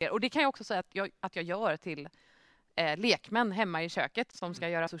rekommenderar. Och det kan jag också säga att jag gör till lekmän hemma i köket som ska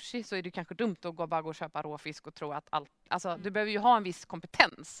göra sushi, så är det kanske dumt att bara gå och köpa råfisk och tro att allt, alltså du behöver ju ha en viss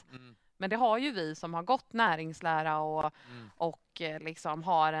kompetens. Men det har ju vi som har gått näringslära och liksom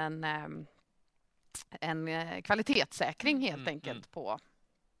har en kvalitetssäkring helt enkelt på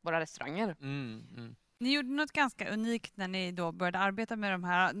våra restauranger. Ni gjorde något ganska unikt när ni då började arbeta med de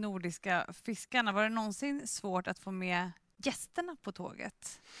här nordiska fiskarna. Var det någonsin svårt att få med gästerna på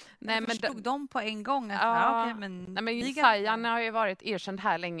tåget? Nej, men förstod de på en gång? Att, Sajan har ju varit erkänd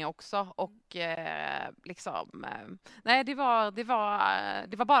här länge också och det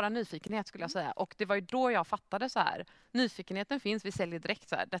var bara nyfikenhet skulle jag säga, och det var ju då jag fattade så här, nyfikenheten finns, vi säljer direkt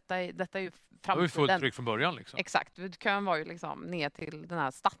så här, detta är ju framtiden. Det var ju fullt tryck från början liksom. Exakt, kön var ju liksom ner till den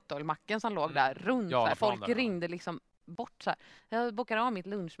här Statoil-macken som låg där runt, så här. Folk ringde liksom bort så här. Jag bokade av mitt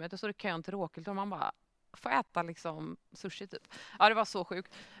lunchmöte och så är det kön till råkultur och man bara får äta liksom sushi typ. Ja, det var så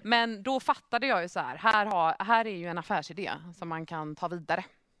sjukt. Men då fattade jag ju så här, här är ju en affärsidé som man kan ta vidare.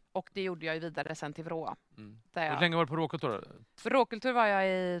 Och det gjorde jag ju vidare sen till Vrå. Hur länge var du på Råkultur? För Råkultur var jag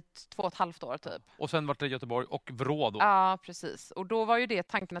i 2,5 år typ. Och sen var det Göteborg och Vrå då? Ja, precis. Och då var ju det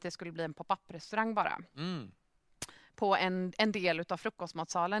tanken att det skulle bli en pop-up-restaurang bara. På en del av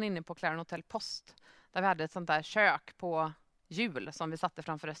frukostmatsalen inne på Claren Hotel Post. Där vi hade ett sånt där kök på hjul som vi satte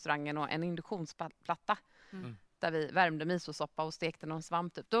framför restaurangen och en induktionsplatta. Där vi värmde misosoppa och stekte någon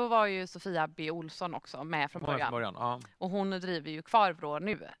svamp typ. Då var ju Sofia B. Olsson också med från början. Ja. Och hon driver ju kvar Vrå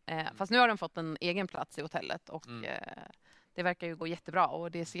nu. Fast nu har de fått en egen plats i hotellet och det verkar ju gå jättebra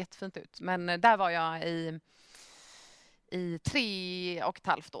och det ser jättefint ut. Men där var jag i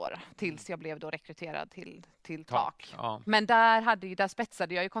 3,5 år tills jag blev då rekryterad till Tak. Ja. Men där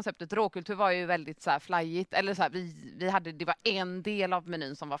spetsade jag ju konceptet. Råkultur var ju väldigt så här flyigt, eller så här, det var en del av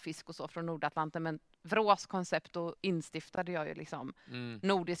menyn som var fisk och så från Nordatlanten, men Vrås koncept då instiftade jag ju liksom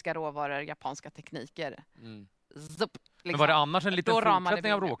nordiska råvaror, japanska tekniker. Zup, liksom. Men var det annars en liten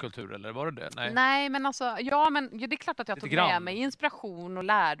fortsättning av Råkultur eller var det det? Nej, men alltså det är klart att jag tog med mig inspiration och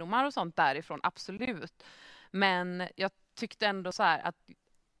lärdomar och sånt därifrån, absolut. Men jag tyckte ändå så här att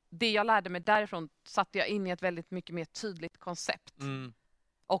det jag lärde mig därifrån satte jag in i ett väldigt mycket mer tydligt koncept.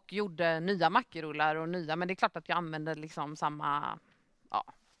 Och gjorde nya mackerullar och men det är klart att jag använde liksom samma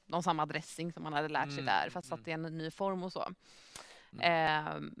dressing som man hade lärt sig där, fast satt i en ny form och så.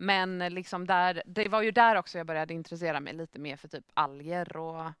 Men liksom det var ju där också jag började intressera mig lite mer för typ alger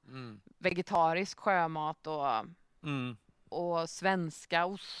och vegetarisk sjömat och svenska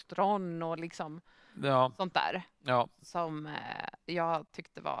ostron och liksom sånt där som jag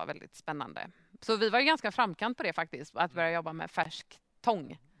tyckte var väldigt spännande. Så vi var ju ganska framkant på det faktiskt, att börja jobba med färsk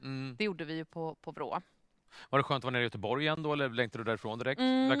tång. Det gjorde vi ju på Vrå. Var det skönt att vara nere i Göteborg igen då, eller längtade du därifrån direkt?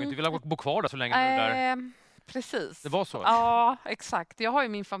 Du verkar inte vilja bo kvar där så länge nu där. Precis. Det var så? Ja, exakt. Jag har ju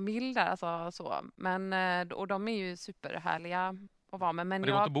min familj där alltså, så. Men, och de är ju superhärliga att vara med. Men det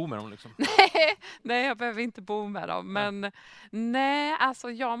går inte att bo med dem liksom? Nej, jag behöver inte bo med dem. Men nej,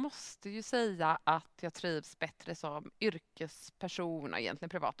 alltså jag måste ju säga att jag trivs bättre som yrkesperson och egentligen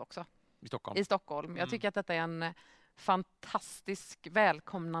privat också. I Stockholm. Jag tycker att detta är en fantastisk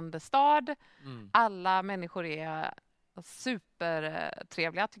välkomnande stad. Alla människor är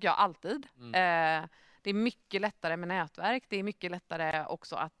supertrevliga tycker jag alltid. Det är mycket lättare med nätverk. Det är mycket lättare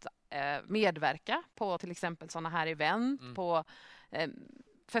också att medverka på till exempel sådana här event. På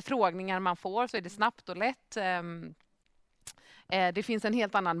förfrågningar man får så är det snabbt och lätt. Det finns en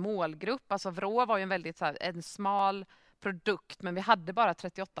helt annan målgrupp. Alltså Vrå var ju en väldigt så här, en smal produkt, men vi hade bara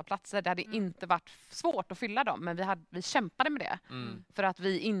 38 platser. Det hade inte varit svårt att fylla dem, men vi kämpade med det. För att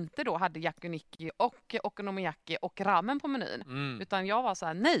vi inte då hade yakinikki och okonomiyaki och ramen på menyn. Utan jag var så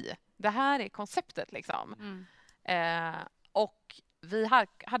här, nej, det här är konceptet liksom. Och vi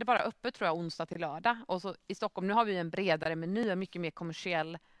hade bara öppet tror jag onsdag till lördag. Och så i Stockholm, nu har vi en bredare meny, en mycket mer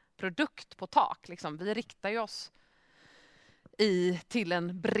kommersiell produkt på Tak. Liksom. Vi riktar ju oss till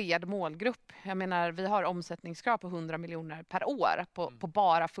en bred målgrupp. Jag menar, vi har omsättningskrav på 100 miljoner per år på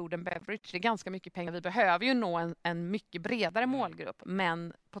bara food and beverage. Det är ganska mycket pengar. Vi behöver ju nå en mycket bredare målgrupp.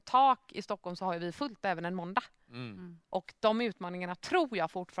 Men på Tak i Stockholm så har vi fullt även en måndag. Och de utmaningarna tror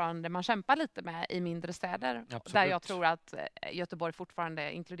jag fortfarande man kämpar lite med i mindre städer. Absolut. Där jag tror att Göteborg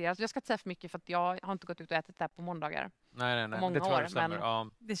fortfarande inkluderas. Jag ska inte säga för mycket för att jag har inte gått ut och ätit där på måndagar. Nej. Många det tror jag år, stämmer.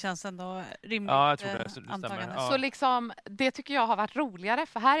 Men det känns ändå rimligt. Ja, jag tror det stämmer. Så liksom, det tycker jag har varit roligare.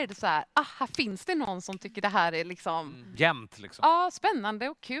 För här är det så här, här finns det någon som tycker det här är liksom... jämnt liksom. Ja, spännande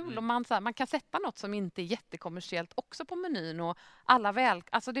och kul. Och man kan sätta något som inte är jättekommersiellt också på menyn. Och alla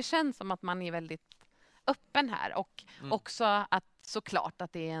alltså det känns som att man är väldigt öppen här. Och också att såklart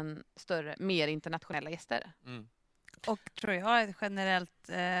att det är mer internationella gäster. Och tror jag ett generellt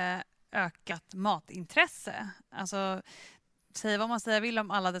ökat matintresse. Alltså, säg vad man säger vill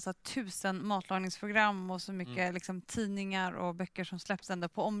om alla dessa 1000 matlagningsprogram och så mycket liksom, tidningar och böcker som släpps ändå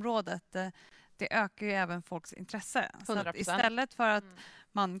på området. Det ökar ju även folks intresse. 100%. Så att istället för att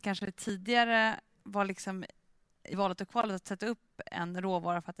man kanske tidigare var liksom i valet och kvalet att sätta upp en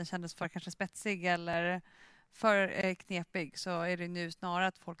råvara för att den kändes för kanske spetsig eller för knepig, så är det nu snarare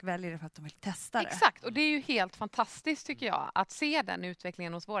att folk väljer det för att de vill testa det. Exakt, och det är ju helt fantastiskt tycker jag att se den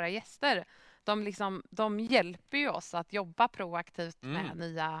utvecklingen hos våra gäster. De hjälper ju oss att jobba proaktivt med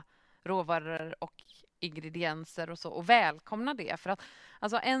nya råvaror och ingredienser och så, och välkomna det. För att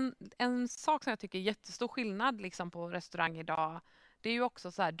alltså en sak som jag tycker är jättestor skillnad liksom på restaurang idag, det är ju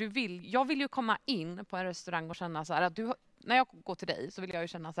också så här, jag vill ju komma in på en restaurang och känna så här att när jag går till dig så vill jag ju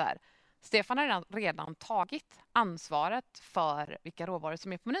känna så här, Stefan har redan tagit ansvaret för vilka råvaror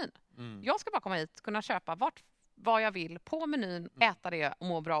som är på menyn. Jag ska bara komma hit, kunna köpa vad jag vill på menyn, äta det och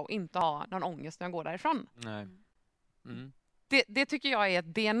må bra och inte ha någon ångest när jag går därifrån. Nej. Det tycker jag är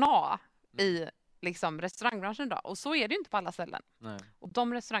ett DNA i liksom restaurangbranschen idag. Och så är det ju inte på alla ställen. Nej. Och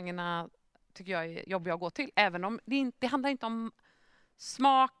de restaurangerna tycker jag är jobbiga att gå till. Även om det handlar inte om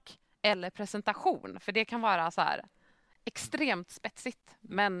smak eller presentation. För det kan vara så här extremt spetsigt.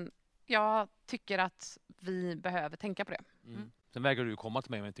 Men jag tycker att vi behöver tänka på det. Sen vägrar du komma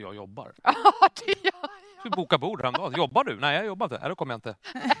till mig om inte jag jobbar. Ja, det gör jag. Du bokar bord häromdagen. Jobbar du? Nej, jag jobbar inte. Då kommer jag inte.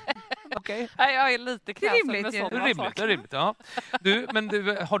 Okej. Nej, jag är lite kräsen med Det sådana är saker. rimligt, ja.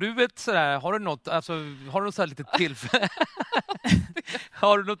 Har du ett sådär, har du något sådär litet tillfälle?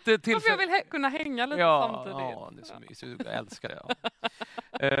 Har du något tillfälle? Jag vill kunna hänga lite samtidigt. Ja, det är så mysigt. Jag älskar det. Ja.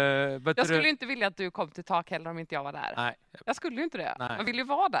 Jag skulle ju inte vilja att du kom till Takheller om inte jag var där. Nej. Jag skulle ju inte det. Nej. Man vill ju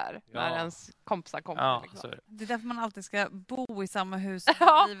vara där när ens kompisar kommer. Ja, liksom. så är det. Det är därför man alltid ska bo i samma hus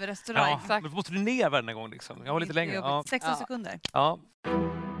och driva restaurang. Ja, exakt. men måste du ner varje gång liksom? Jag har lite längre. Ja. 16 sekunder. Ja.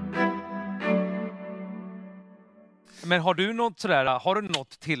 Men har du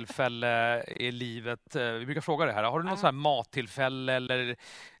något tillfälle i livet, vi brukar fråga det här, har du något så här mattillfälle eller,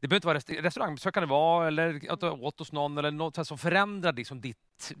 det behöver inte vara restaurangbesök, kan det vara, eller att du åt hos någon eller något så här som förändrar liksom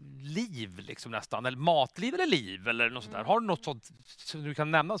ditt liv liksom nästan, eller matliv eller liv eller något sånt där. Har du något sånt som du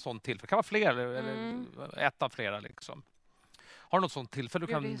kan nämna, sånt tillfälle? Det kan vara fler eller ett av flera liksom. Har du något sånt tillfälle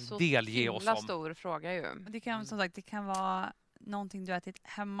du kan delge oss om? Det är så stor fråga ju. Det kan, som sagt, det kan vara någonting du ätit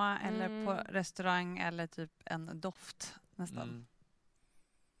hemma eller på restaurang eller typ en doft nästan.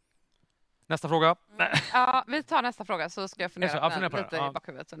 Nästa fråga. Ja, vi tar nästa fråga så ska jag fundera på lite det. i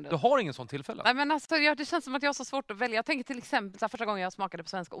bakhuvudet. Du har ingen sån tillfälle? Nej, men alltså, det känns som att jag har så svårt att välja. Jag tänker till exempel så här, första gången jag smakade på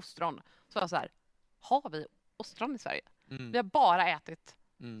svenska ostron så var jag så här, har vi ostron i Sverige? Vi har bara ätit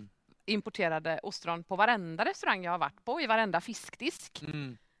importerade ostron på varenda restaurang jag har varit på, i varenda fiskdisk.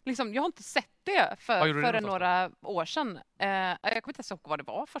 Liksom, jag har inte sett det för några år sedan. Jag kommer inte ens ihåg vad det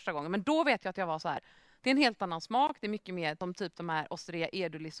var första gången, men då vet jag att jag var så här. Det är en helt annan smak. Det är mycket mer de här Osteria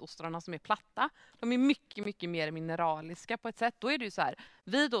Edulis-ostrarna som är platta. De är mycket, mycket mer mineraliska på ett sätt. Då är det ju så här,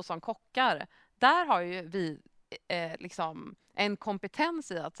 vi då som kockar, där har ju vi liksom en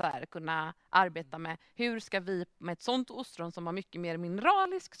kompetens i att så här, kunna arbeta med hur ska vi med ett sånt ostron som har mycket mer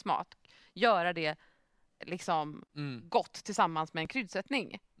mineralisk smak göra det liksom gott tillsammans med en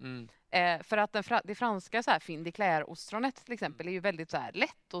kryddsättning. För att det franska så här fin de Claire-ostronet till exempel är ju väldigt så här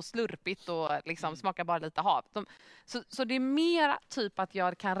lätt och slurpigt och liksom smakar bara lite hav. Så det är mer typ att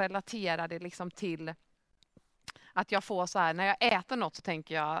jag kan relatera det liksom till att jag får så här, när jag äter något så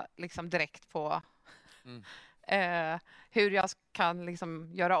tänker jag liksom direkt på hur jag kan liksom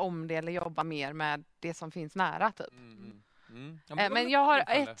göra om det eller jobba mer med det som finns nära typ. Men jag har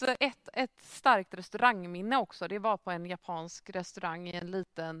ett starkt restaurangminne också. Det var på en japansk restaurang i en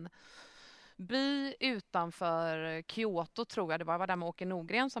liten by utanför Kyoto tror jag det var. Jag var där med Åke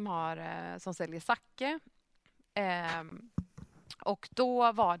Nogren som säljer sake. Och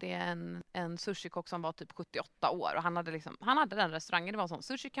då var det en sushikock som var typ 78 år. Och han hade den restaurangen. Det var en sån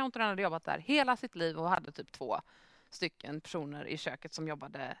sushi-counter. Han hade jobbat där hela sitt liv och hade typ 2 stycken personer i köket som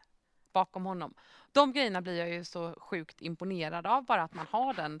jobbade bakom honom. De grejerna blir jag ju så sjukt imponerad av, bara att man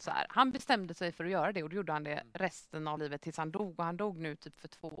har den så här. Han bestämde sig för att göra det och då gjorde han det resten av livet tills han dog, och han dog nu typ för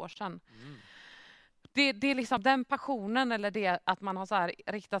 2 år sedan. Det är liksom den passionen, eller det att man har så här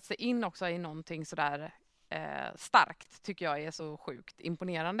riktat sig in också i någonting så där starkt, tycker jag är så sjukt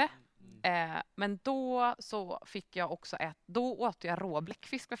imponerande. Men då så fick jag också då åt jag rå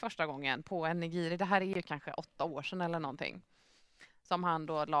bläckfisk för första gången på en nigiri. Det här är ju kanske 8 år sedan eller någonting. Som han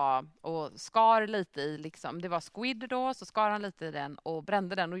då la och skar lite i, liksom. Det var squid då, så skar han lite i den och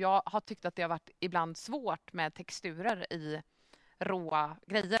brände den. Och jag har tyckt att det har varit ibland svårt med texturer i råa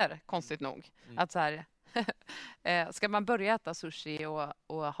grejer, konstigt nog. Att så här, ska man börja äta sushi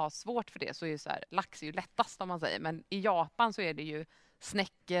och ha svårt för det, så är ju så här, lax är ju lättast om man säger. Men i Japan så är det ju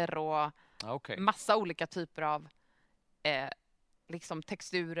snäckor och massa olika typer av liksom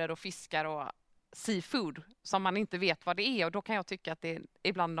texturer och fiskar och seafood som man inte vet vad det är. Och då kan jag tycka att det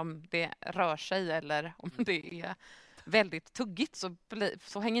ibland om det rör sig eller om det är väldigt tuggigt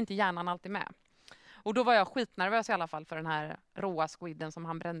så hänger inte hjärnan alltid med. Och då var jag skitnervös i alla fall för den här råa squidden som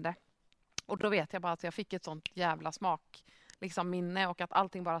han brände. Och då vet jag bara att jag fick ett sånt jävla minne och att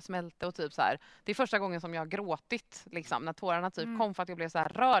allting bara smälte och typ så här. Det är första gången som jag har gråtit liksom, när tårarna typ kom för att jag blev så här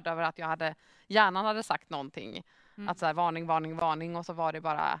rörd över att hjärnan hade sagt någonting. Att så här varning, varning, varning och så var det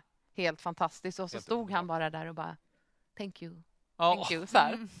bara helt fantastiskt och så stod han bara där och bara thank you så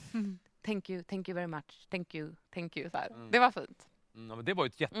här. Thank you very much. Thank you så här. Det var fint. Ja, men det var ju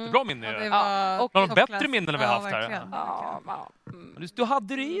ett jättebra minne. Ja, det var och de bättre minnen vi har haft verkligen. här. Du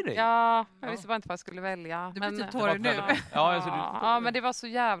hade det i dig. Ja, jag visste bara inte vad jag skulle välja. Du blir typ tårig nu. Men det var så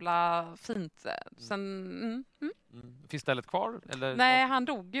jävla fint. Sen, Finns stället kvar? Eller? Nej, han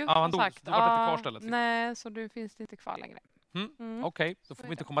dog ju. Han dog. Det var inte kvar stället. Nej, så du finns det inte kvar längre. Okej, då får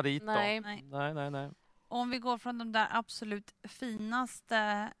vi inte komma dit då. Nej. Om vi går från de där absolut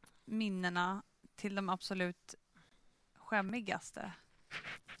finaste minnena till de absolut skämmigaste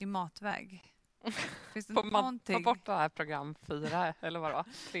i matväg. Finns det någonting? Ta bort det här program 4 eller vad det var?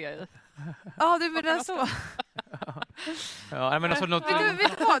 3 i. Ja, du menar så. Ja, men alltså något...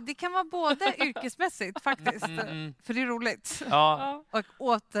 vet du vad? Det kan vara både yrkesmässigt faktiskt. För det är roligt. Ja.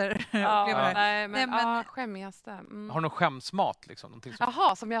 Och Nej, men skämmigaste. Har du någon skämsmat liksom?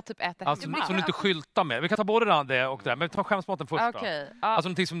 Jaha, som jag typ äter hemma. Som du inte skyltar med. Vi kan ta både det och det. Men ta skämsmaten först då. Alltså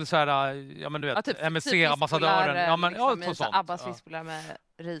någonting som det är så här, ja men du vet, typ MSC-ambassadören. Ja men liksom, sånt. Abbas fiskbullar med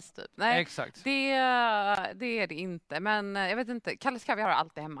ris typ. Nej, exakt. Det är det inte. Men jag vet inte, Kalles kaviar har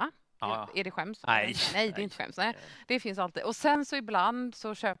alltid hemma. Ja. Är det skäms? Nej, det är inte skäms. Nej. Det finns alltid. Och sen så ibland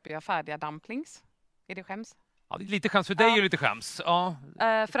så köper jag färdiga dumplings. Är det skäms? Ja, lite skäms för dig är lite skäms. Ja.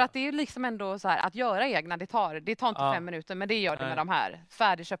 För att det är liksom ändå så här att göra egna, det tar inte 5 minuter, men det gör det med de här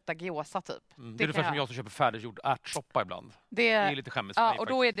färdigköpta gyoza typ. Det är ungefär som jag som köper färdiggjord ärtsoppa ibland. Det är lite skämmigt. Ja, och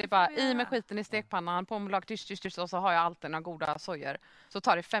då är det bara i med skiten i stekpannan, pomlag, tyst, och så har jag alltid några goda sojor. Så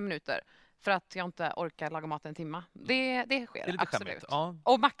tar det 5 minuter. För att jag inte orkar laga mat en timme. Det sker, det är absolut. Ja.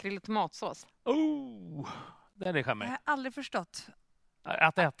 Och makrill och tomatsås. Det är skämmigt. Jag har aldrig förstått.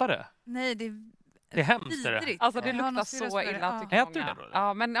 Att äta det? Nej, det är hemskt. Alltså det luktar så illa tycker Äter du det då?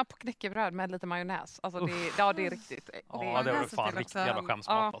 Ja, men på knäckebröd med lite majonnäs. Alltså det är riktigt. Ja, det var fan riktigt jävla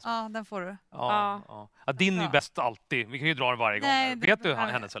skämsmat. Alltså. Ja, den får du. Ja, din är ju bäst alltid. Vi kan ju dra den varje gång. Vet du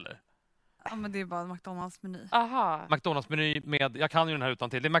hennes eller? Ja, men det är bara McDonalds-meny. Aha. McDonalds-meny med, jag kan ju den här utan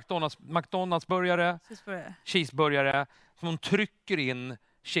till. Det är McDonalds-burgare, cheeseburgare som hon trycker in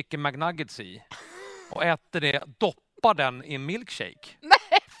chicken McNuggets i och äter det, doppar den i en milkshake.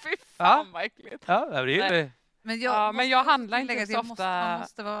 Nej, fy fan vad äckligt. Ja, det är det. Men jag handlar inte så ofta. Man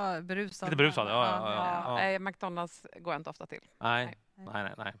måste vara berusad. Lite berusad, ja. Nej, McDonalds går jag inte ofta till. Nej.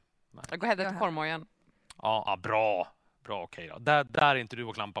 Jag går hellre till korvmojen. Ja, bra. Bra, okej då. Där är inte du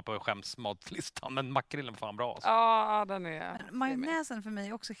och klampa på skämsmatlistan, men makrillen är fan bra. Alltså. Ja, den är... Men majonnäsen för mig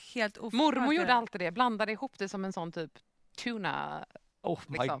är också helt oförståelig. Mormor gjorde alltid det, blandade ihop det som en sån typ tuna. Oh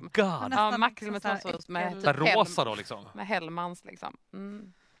my liksom. god. Ja, makrill med tomatsås med typ rosa då liksom. Med Hellmans liksom.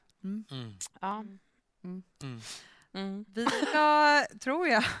 Ja. Vi ska, tror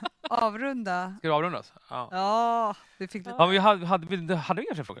jag, avrunda. Ska du avrundas? Ja, vi fick lite... Ja, men hade vi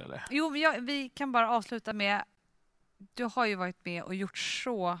kanske frågor eller? Jo, men vi kan bara avsluta med, du har ju varit med och gjort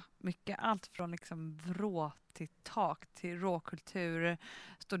så mycket, allt från liksom vrå till tak till råkultur.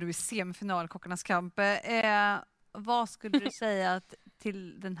 Står du i semifinal Kockarnas kamp. Vad skulle du säga att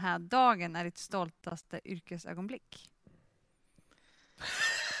till den här dagen är ditt stoltaste yrkesögonblick?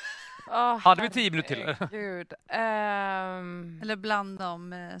 Hade vi 10 minuter till? Gud. Eller bland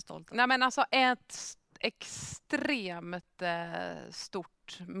de stolta? Nej, men alltså ett extremt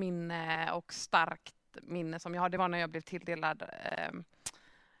stort minne och starkt minne som jag har. Det var när jag blev tilldelad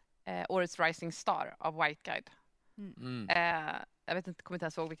årets Rising Star av White Guide. Jag vet inte, kommer inte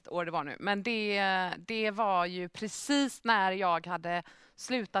ens ihåg vilket år det var nu. Men det var ju precis när jag hade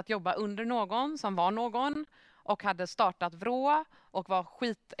slutat jobba under någon som var någon och hade startat vrå och var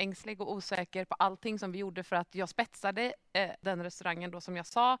skitängslig och osäker på allting som vi gjorde för att jag spetsade den restaurangen då som jag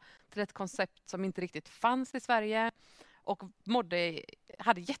sa till ett koncept som inte riktigt fanns i Sverige och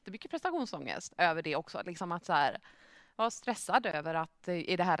hade jättemycket prestationsångest över det också. Liksom att så här, var stressad över att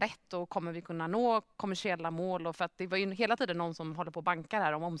är det här rätt och kommer vi kunna nå kommersiella mål och för att det var ju hela tiden någon som håller på och bankar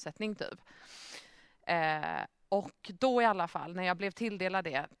här om omsättning typ. Och då i alla fall när jag blev tilldelad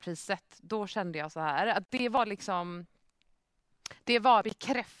det priset, då kände jag så här att det var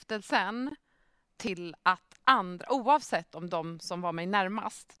bekräftelsen till att andra, oavsett om de som var mig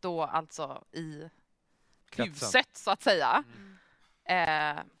närmast då alltså i huset så att säga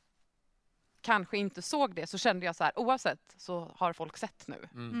kanske inte såg det, så kände jag så här, oavsett så har folk sett nu.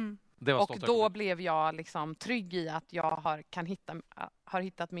 Och då blev jag liksom trygg i att jag har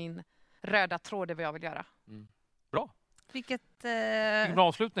hittat min röda tråd i vad jag vill göra. Bra. Vilken bra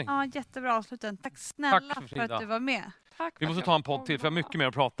avslutning. Ja, jättebra avslutning. Tack snälla Tack för att du var med. Tack. Vi måste ta en podd till, för jag har mycket mer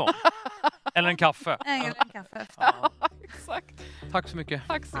att prata om. Eller en kaffe. Eller en kaffe. Ja, exakt. Tack så mycket.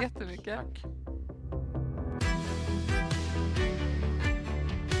 Tack så jättemycket. Tack.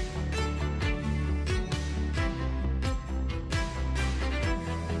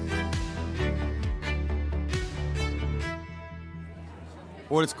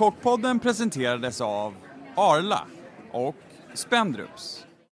 Årets Kockpodden presenterades av Arla och Spendrups.